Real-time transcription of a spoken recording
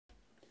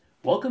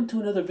Welcome to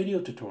another video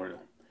tutorial.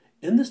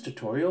 In this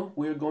tutorial,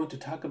 we are going to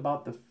talk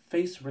about the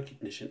face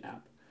recognition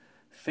app.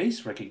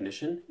 Face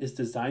recognition is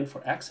designed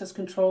for access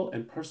control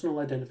and personal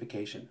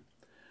identification.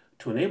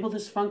 To enable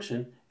this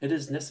function, it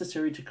is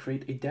necessary to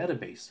create a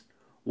database.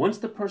 Once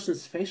the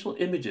person's facial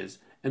images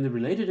and the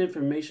related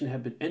information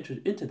have been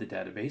entered into the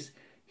database,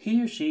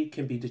 he or she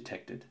can be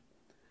detected.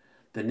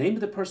 The name of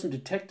the person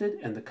detected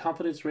and the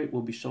confidence rate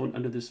will be shown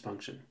under this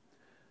function.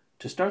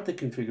 To start the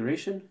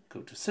configuration, go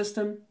to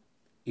System,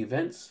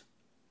 Events,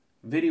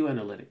 Video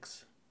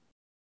Analytics.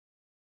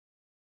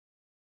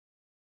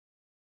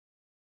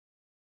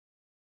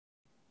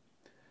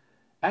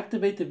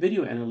 Activate the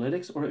video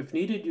analytics, or if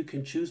needed, you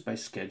can choose by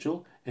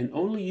schedule and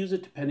only use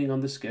it depending on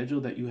the schedule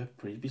that you have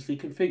previously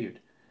configured.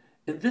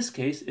 In this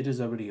case, it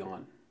is already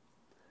on.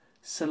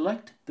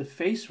 Select the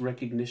face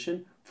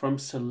recognition from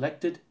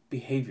selected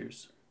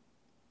behaviors.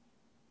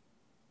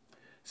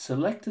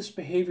 Select this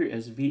behavior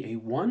as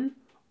VA1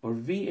 or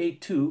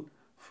VA2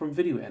 from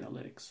video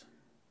analytics.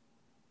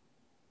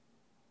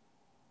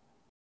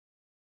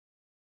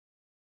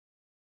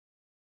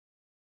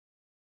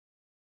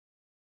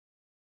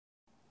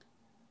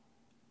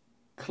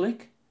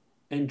 Click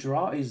and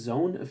draw a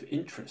zone of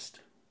interest.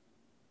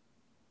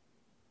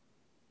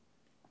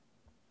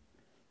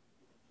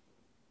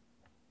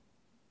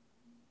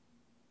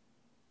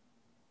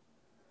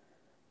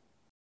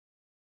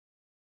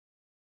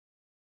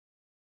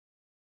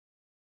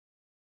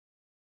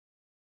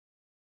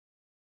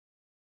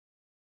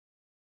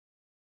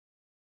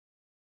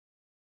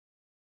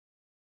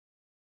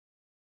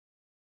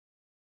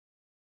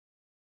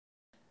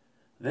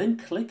 Then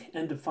click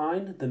and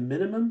define the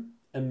minimum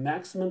and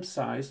maximum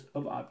size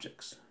of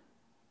objects.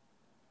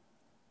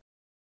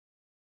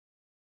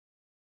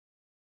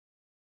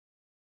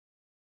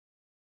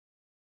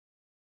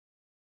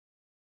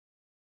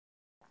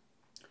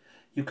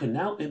 You can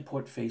now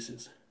import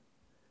faces.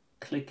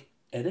 Click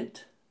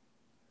Edit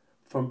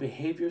from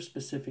Behavior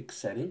Specific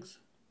Settings.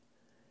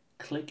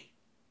 Click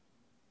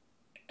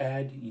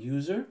Add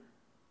User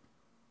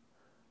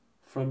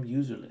from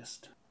User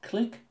List.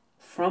 Click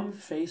From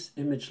Face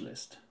Image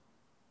List.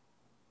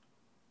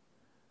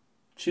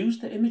 Choose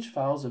the image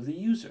files of the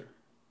user.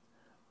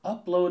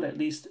 Upload at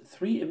least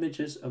 3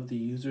 images of the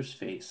user's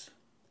face.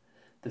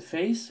 The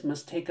face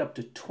must take up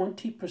to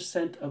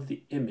 20% of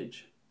the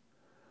image.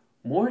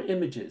 More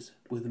images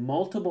with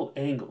multiple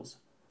angles,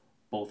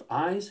 both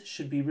eyes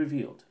should be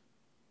revealed.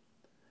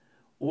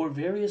 Or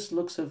various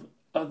looks of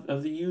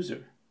the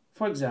user,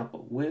 for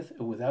example, with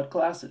or without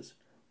glasses,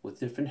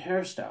 with different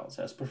hairstyles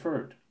as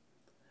preferred.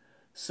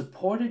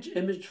 Supported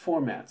image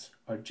formats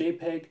are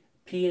JPEG,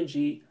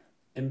 PNG,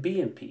 and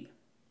BMP.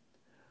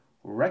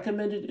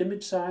 Recommended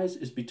image size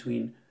is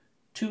between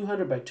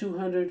 200 by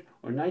 200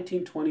 or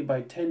 1920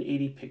 by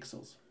 1080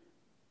 pixels.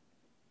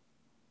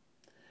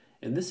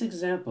 In this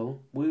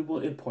example, we will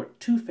import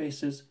 2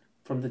 faces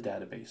from the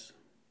database.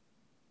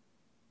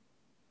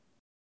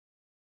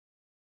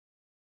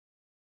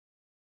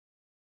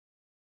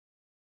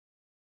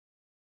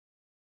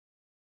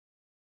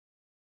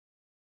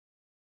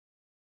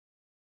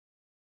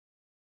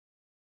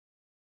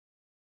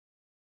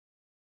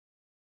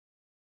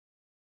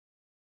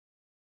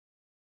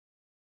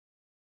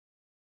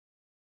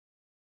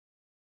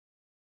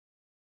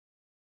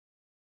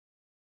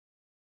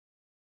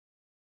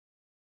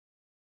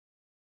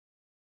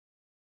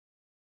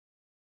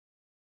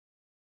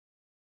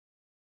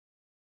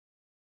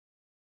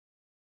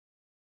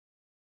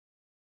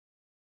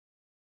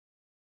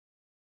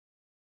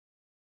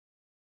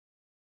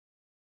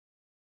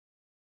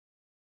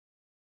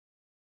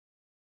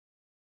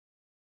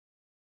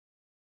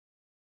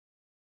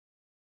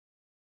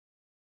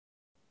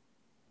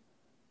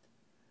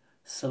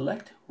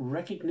 Select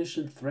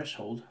Recognition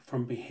Threshold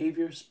from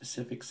Behavior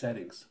Specific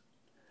Settings.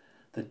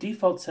 The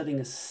default setting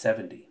is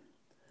 70.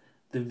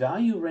 The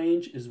value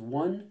range is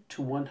 1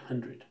 to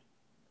 100.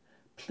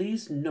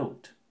 Please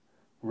note,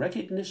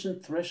 Recognition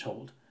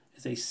Threshold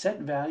is a set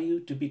value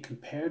to be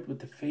compared with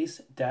the face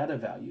data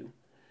value.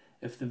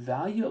 If the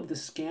value of the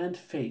scanned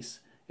face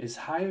is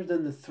higher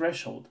than the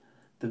threshold,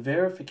 the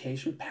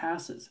verification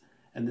passes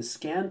and the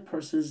scanned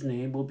person's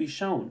name will be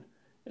shown.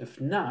 If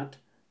not,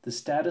 the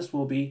status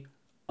will be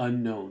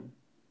unknown.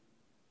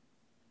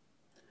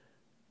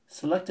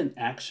 Select an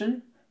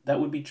action that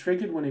would be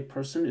triggered when a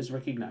person is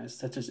recognized,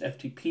 such as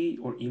FTP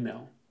or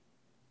email.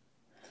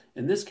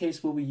 In this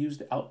case, we will use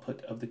the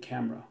output of the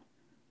camera.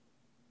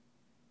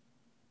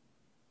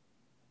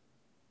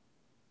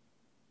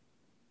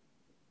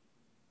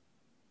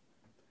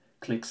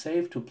 Click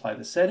Save to apply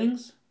the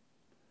settings,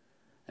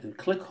 and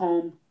click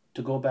Home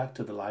to go back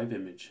to the live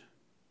image.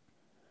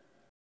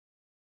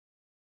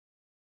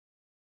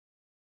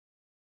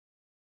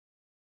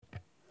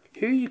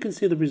 Here you can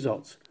see the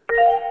results.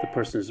 The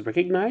person is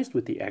recognized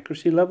with the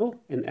accuracy level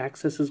and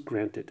access is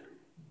granted.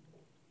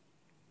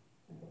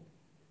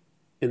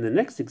 In the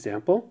next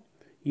example,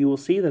 you will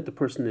see that the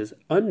person is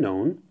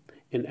unknown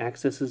and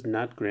access is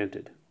not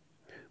granted.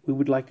 We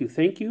would like to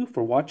thank you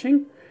for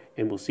watching,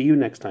 and we'll see you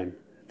next time.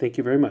 Thank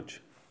you very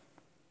much.